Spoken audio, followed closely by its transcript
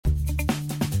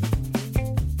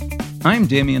I'm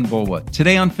Damian Bulwa.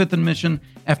 Today on Fifth and Mission,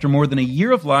 after more than a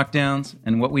year of lockdowns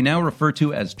and what we now refer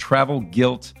to as travel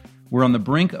guilt, we're on the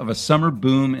brink of a summer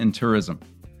boom in tourism.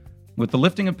 With the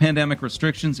lifting of pandemic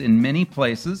restrictions in many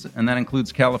places, and that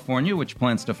includes California, which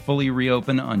plans to fully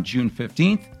reopen on June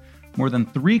 15th, more than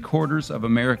 3/4 of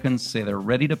Americans say they're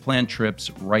ready to plan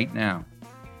trips right now.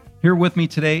 Here with me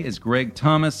today is Greg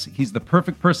Thomas. He's the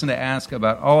perfect person to ask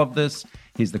about all of this.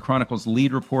 He's the Chronicle's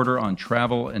lead reporter on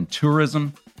travel and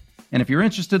tourism. And if you're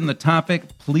interested in the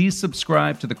topic, please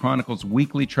subscribe to the Chronicle's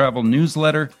weekly travel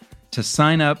newsletter. To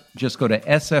sign up, just go to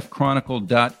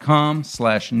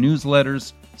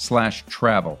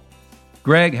sfchronicle.com/newsletters/travel.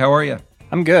 Greg, how are you?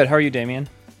 I'm good. How are you, Damian?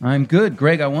 I'm good.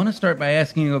 Greg, I want to start by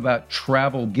asking you about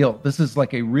travel guilt. This is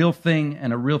like a real thing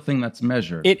and a real thing that's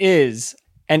measured. It is.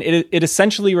 And it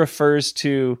essentially refers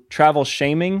to travel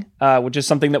shaming, which is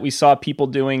something that we saw people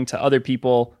doing to other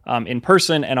people in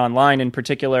person and online in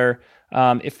particular.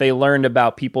 If they learned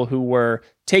about people who were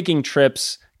taking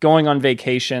trips, going on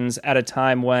vacations at a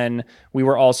time when we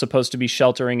were all supposed to be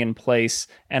sheltering in place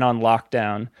and on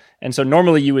lockdown. And so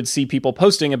normally you would see people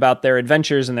posting about their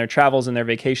adventures and their travels and their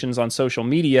vacations on social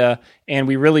media. And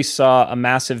we really saw a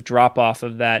massive drop off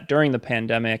of that during the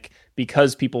pandemic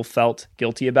because people felt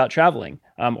guilty about traveling,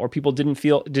 or people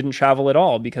didn't travel at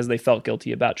all because they felt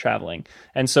guilty about traveling.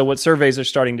 And so what surveys are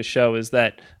starting to show is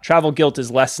that travel guilt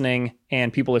is lessening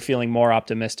and people are feeling more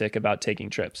optimistic about taking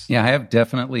trips. Yeah, I have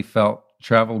definitely felt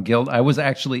travel guilt. I was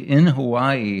actually in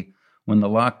Hawaii when the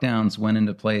lockdowns went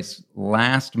into place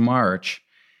last March,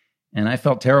 and I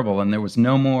felt terrible. And there was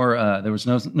no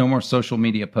more social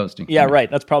media posting. Yeah, right.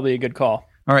 That's probably a good call.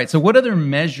 All right. So what other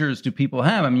measures do people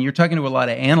have? I mean, you're talking to a lot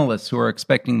of analysts who are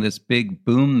expecting this big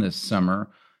boom this summer.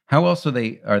 How else are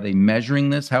they measuring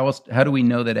this? How do we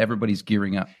know that everybody's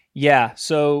gearing up? Yeah.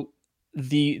 So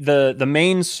the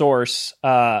main source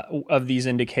of these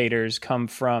indicators come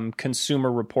from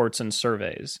consumer reports and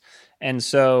surveys. And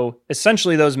so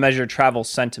essentially those measure travel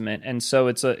sentiment. And so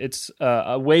it's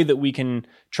a way that we can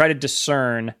try to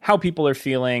discern how people are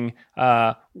feeling,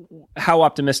 how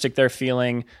optimistic they're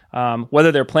feeling,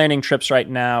 whether they're planning trips right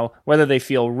now, whether they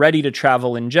feel ready to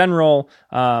travel in general,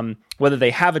 whether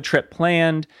they have a trip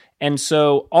planned. And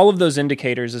so all of those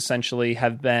indicators essentially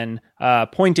have been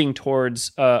pointing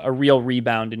towards a real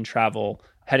rebound in travel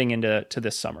heading into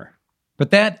this summer.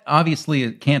 But that obviously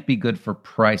it can't be good for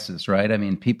prices, right? I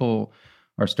mean, people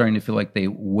are starting to feel like they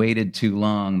waited too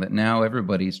long, that now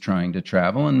everybody's trying to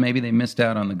travel and maybe they missed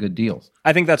out on the good deals.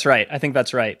 I think that's right.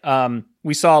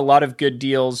 We saw a lot of good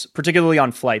deals, particularly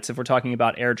on flights, if we're talking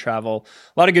about air travel,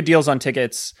 a lot of good deals on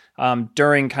tickets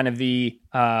during kind of the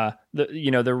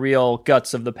real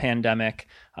guts of the pandemic.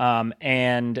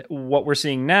 And what we're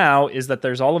seeing now is that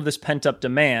there's all of this pent up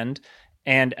demand.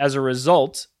 And as a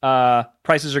result,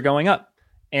 prices are going up.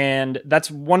 And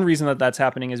that's one reason that that's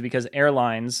happening is because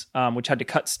airlines, which had to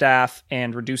cut staff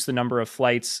and reduce the number of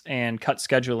flights and cut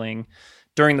scheduling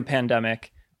during the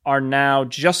pandemic, are now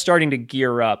just starting to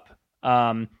gear up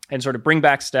and sort of bring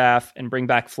back staff and bring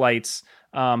back flights.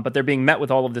 But they're being met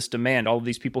with all of this demand, all of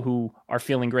these people who are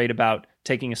feeling great about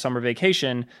taking a summer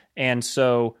vacation. And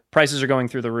so prices are going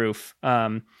through the roof.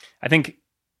 I think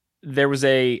there was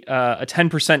a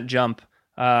 10% jump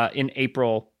in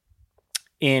April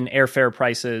in airfare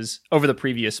prices over the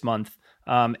previous month.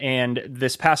 And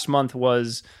this past month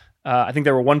was, I think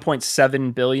there were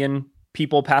 1.7 billion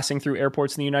people passing through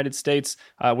airports in the United States,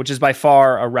 which is by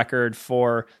far a record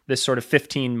for this sort of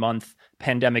 15-month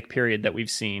pandemic period that we've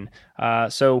seen.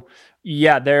 So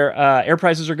yeah, their air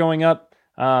prices are going up.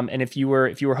 And if you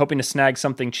were hoping to snag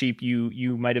something cheap,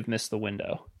 you might have missed the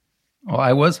window. Well,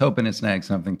 I was hoping to snag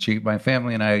something cheap. My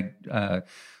family and I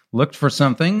looked for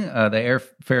something. The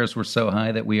airfares were so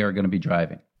high that we are going to be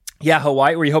driving. Yeah,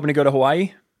 Hawaii. Were you hoping to go to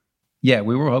Hawaii? Yeah,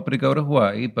 we were hoping to go to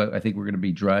Hawaii, but I think we're going to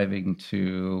be driving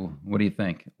to, what do you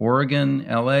think? Oregon,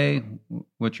 LA?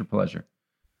 What's your pleasure?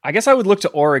 I guess I would look to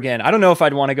Oregon. I don't know if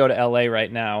I'd want to go to LA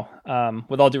right now.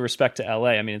 With all due respect to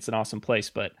LA, I mean, it's an awesome place,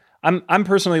 but I'm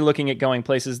personally looking at going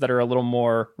places that are a little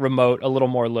more remote, a little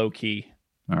more low key.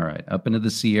 All right, up into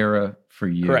the Sierra for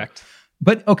you. Correct.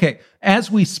 But okay,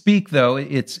 as we speak, though,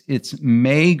 it's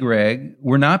May, Greg.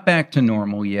 We're not back to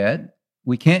normal yet.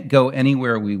 We can't go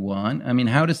anywhere we want. I mean,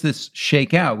 how does this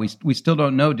shake out? We still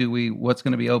don't know, do we, what's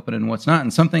going to be open and what's not?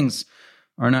 And some things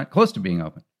are not close to being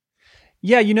open.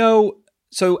 Yeah,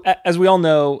 so as we all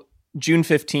know, June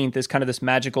 15th is kind of this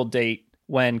magical date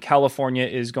when California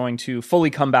is going to fully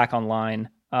come back online.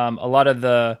 A lot of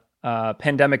the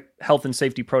pandemic health and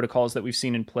safety protocols that we've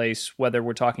seen in place, whether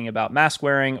we're talking about mask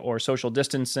wearing or social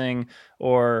distancing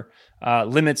or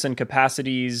limits and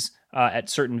capacities at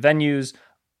certain venues,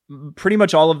 pretty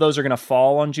much all of those are going to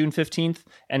fall on June 15th.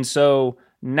 And so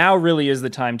now really is the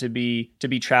time to be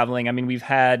traveling. I mean, we've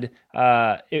had,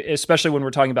 especially when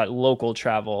we're talking about local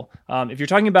travel. If you're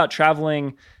talking about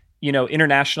traveling,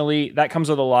 internationally, that comes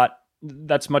with a lot.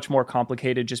 That's much more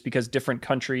complicated just because different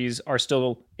countries are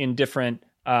still in different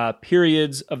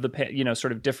periods of the,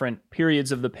 sort of different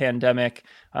periods of the pandemic.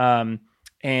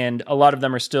 And a lot of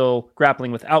them are still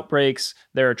grappling with outbreaks.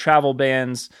 There are travel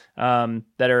bans that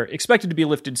are expected to be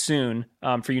lifted soon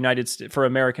for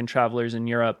American travelers in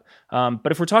Europe.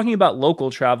 But if we're talking about local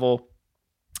travel,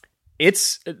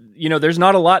 it's there's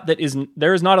not a lot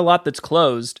that's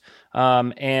closed,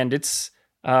 and it's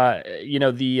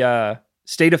the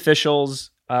state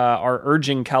officials are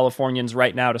urging Californians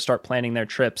right now to start planning their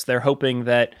trips. They're hoping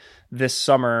that this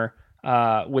summer,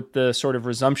 with the sort of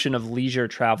resumption of leisure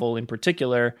travel in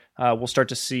particular, we'll start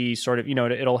to see sort of,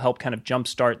 it'll help kind of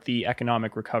jumpstart the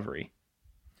economic recovery.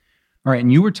 All right.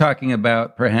 And you were talking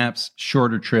about perhaps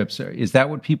shorter trips. Is that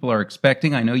what people are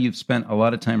expecting? I know you've spent a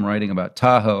lot of time writing about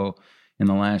Tahoe in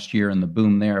the last year and the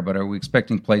boom there, but are we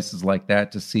expecting places like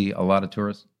that to see a lot of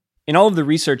tourists? In all of the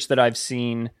research that I've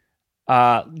seen,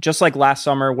 just like last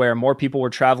summer where more people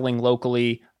were traveling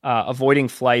locally, avoiding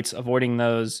flights, avoiding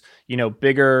those,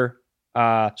 bigger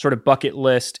sort of bucket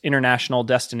list international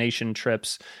destination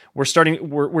trips,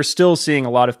 we're still seeing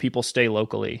a lot of people stay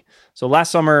locally. So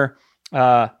last summer,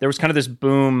 there was kind of this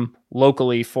boom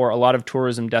locally for a lot of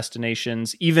tourism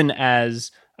destinations, even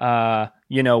as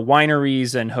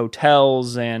wineries and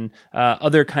hotels and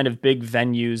other kind of big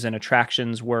venues and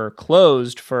attractions were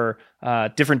closed for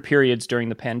different periods during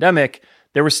the pandemic.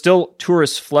 There were still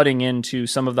tourists flooding into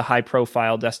some of the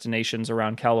high-profile destinations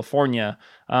around California,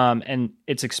 and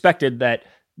it's expected that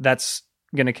that's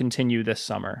going to continue this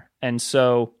summer. And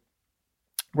so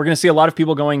we're going to see a lot of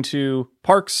people going to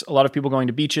parks, a lot of people going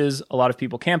to beaches, a lot of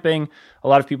people camping, a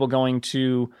lot of people going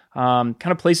to kind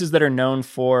of places that are known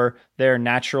for their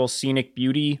natural scenic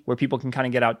beauty, where people can kind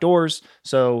of get outdoors.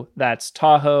 So that's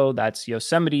Tahoe, that's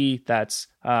Yosemite, that's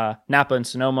Napa and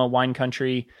Sonoma, wine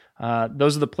country.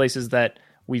 Those are the places that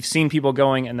we've seen people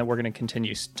going and that we're going to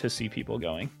continue to see people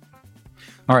going.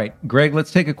 All right, Greg,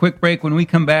 let's take a quick break. When we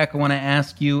come back, I want to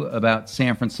ask you about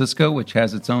San Francisco, which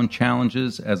has its own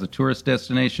challenges as a tourist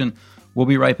destination. We'll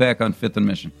be right back on Fifth and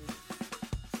Mission.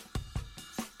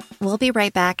 We'll be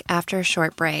right back after a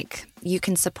short break. You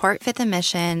can support Fifth and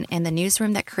Mission and the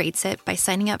newsroom that creates it by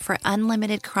signing up for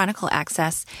unlimited Chronicle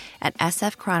access at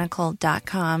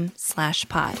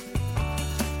sfchronicle.com/pod.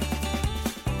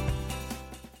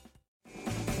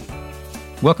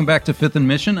 Welcome back to Fifth and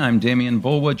Mission. I'm Damian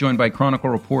Bulwa, joined by Chronicle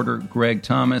reporter Greg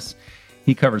Thomas.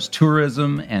 He covers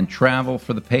tourism and travel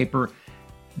for the paper.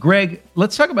 Greg,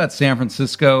 let's talk about San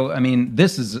Francisco. I mean,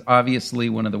 this is obviously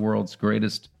one of the world's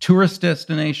greatest tourist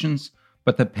destinations,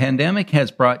 but the pandemic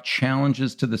has brought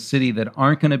challenges to the city that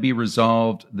aren't going to be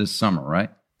resolved this summer,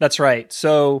 right? That's right.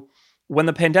 So when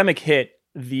the pandemic hit,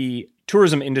 the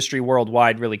tourism industry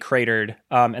worldwide really cratered,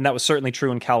 and that was certainly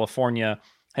true in California.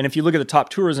 And if you look at the top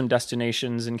tourism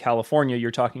destinations in California,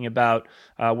 you're talking about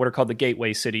what are called the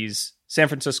gateway cities: San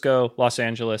Francisco, Los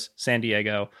Angeles, San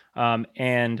Diego.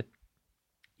 And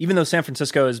even though San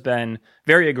Francisco has been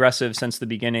very aggressive since the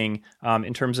beginning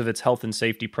in terms of its health and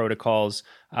safety protocols,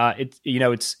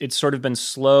 it's sort of been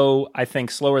slow. I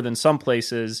think slower than some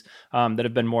places that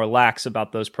have been more lax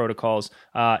about those protocols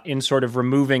in sort of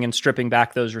removing and stripping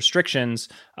back those restrictions.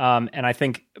 And I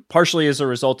think partially as a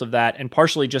result of that, and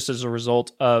partially just as a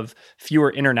result of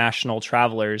fewer international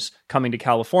travelers coming to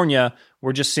California,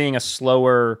 we're just seeing a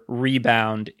slower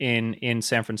rebound in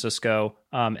San Francisco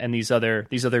and these other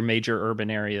major urban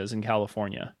areas in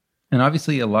California. And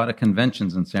obviously a lot of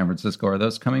conventions in San Francisco. Are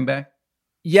those coming back?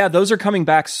 Yeah, those are coming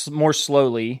back more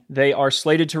slowly. They are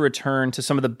slated to return to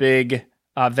some of the big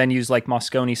venues like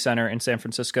Moscone Center in San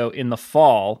Francisco in the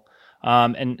fall.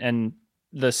 And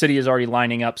the city is already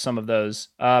lining up some of those.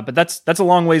 But that's a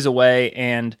long ways away,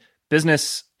 and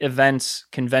business events,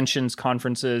 conventions,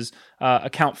 conferences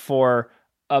account for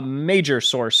a major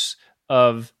source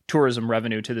of tourism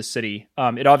revenue to the city.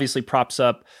 It obviously props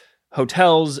up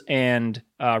hotels and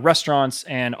restaurants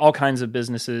and all kinds of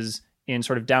businesses in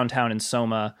sort of downtown and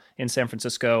Soma in San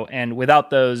Francisco. And without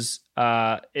those,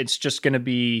 it's just going to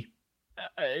be,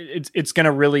 it's going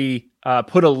to really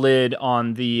put a lid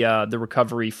on the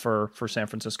recovery for San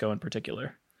Francisco in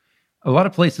particular. A lot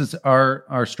of places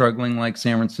are struggling, like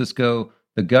San Francisco.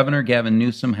 The governor, Gavin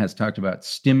Newsom, has talked about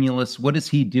stimulus. What is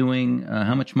he doing?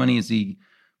 How much money is he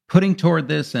putting toward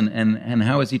this? And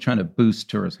how is he trying to boost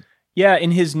tourism? Yeah,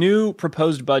 in his new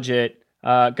proposed budget,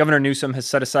 Governor Newsom has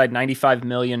set aside $95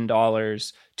 million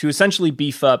to essentially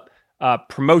beef up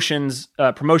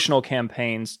promotional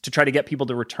campaigns to try to get people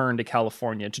to return to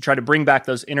California, to try to bring back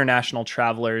those international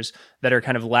travelers that are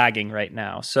kind of lagging right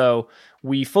now. So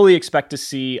we fully expect to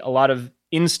see a lot of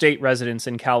in-state residents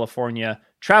in California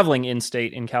traveling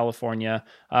in-state in California.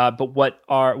 But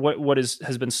what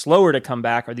has been slower to come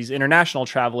back are these international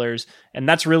travelers, and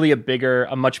that's really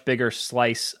a much bigger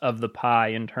slice of the pie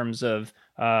in terms of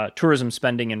tourism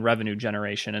spending and revenue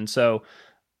generation. And so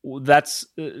that's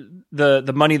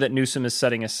the money that Newsom is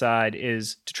setting aside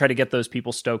is to try to get those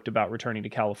people stoked about returning to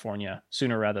California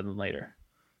sooner rather than later.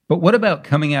 But what about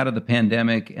coming out of the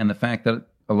pandemic and the fact that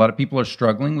a lot of people are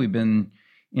struggling? We've been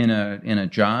in a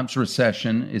jobs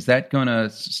recession. Is that going to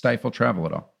stifle travel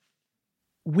at all?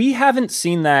 We haven't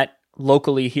seen that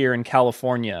locally here in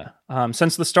California.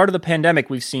 Since the start of the pandemic,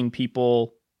 we've seen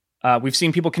people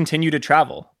continue to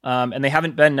travel, and they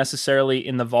haven't been necessarily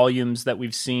in the volumes that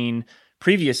we've seen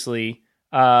previously.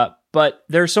 But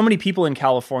there are so many people in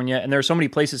California, and there are so many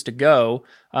places to go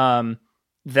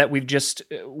that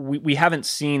we haven't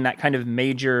seen that kind of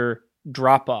major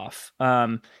drop off.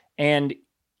 And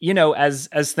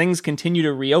as things continue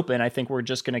to reopen, I think we're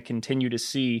just going to continue to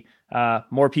see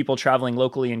more people traveling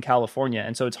locally in California.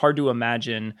 And so it's hard to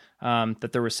imagine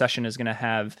that the recession is going to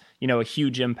have, a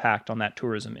huge impact on that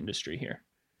tourism industry here.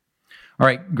 All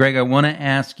right, Greg, I want to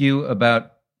ask you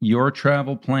about your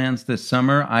travel plans this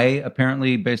summer. I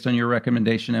apparently, based on your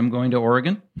recommendation, am going to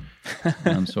Oregon.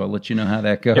 So I'll let you know how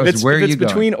that goes. If Where are you going?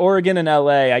 Between Oregon and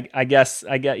LA,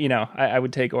 I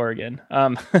would take Oregon.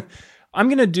 I'm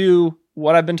going to do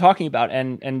what I've been talking about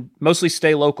and mostly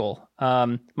stay local.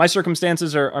 My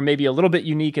circumstances are maybe a little bit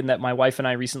unique in that my wife and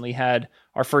I recently had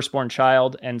our firstborn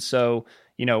child. And so,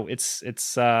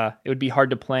 it would be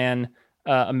hard to plan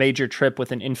a major trip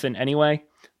with an infant anyway.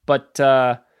 But,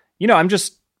 I'm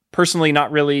just personally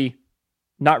not ready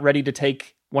to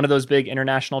take one of those big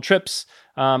international trips.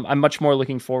 I'm much more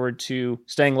looking forward to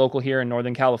staying local here in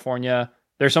Northern California.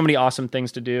 There's so many awesome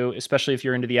things to do, especially if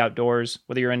you're into the outdoors,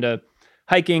 whether you're into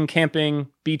hiking, camping,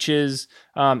 beaches,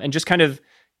 and just kind of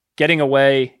getting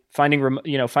away, finding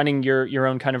your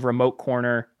own kind of remote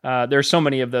corner. There's so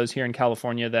many of those here in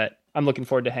California that I'm looking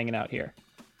forward to hanging out here.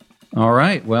 All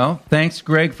right. Well, thanks,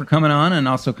 Greg, for coming on, and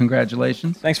also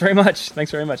congratulations. Thanks very much.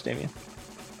 Thanks very much, Damian.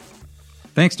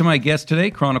 Thanks to my guest today,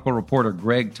 Chronicle reporter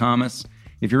Greg Thomas.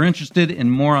 If you're interested in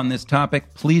more on this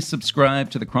topic, please subscribe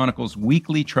to the Chronicle's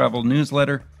weekly travel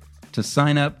newsletter. To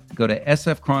sign up, go to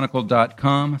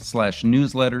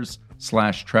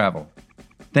sfchronicle.com/newsletters/travel.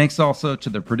 Thanks also to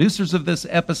the producers of this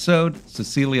episode,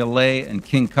 Cecilia Lay and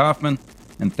King Kaufman,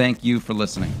 and thank you for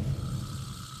listening.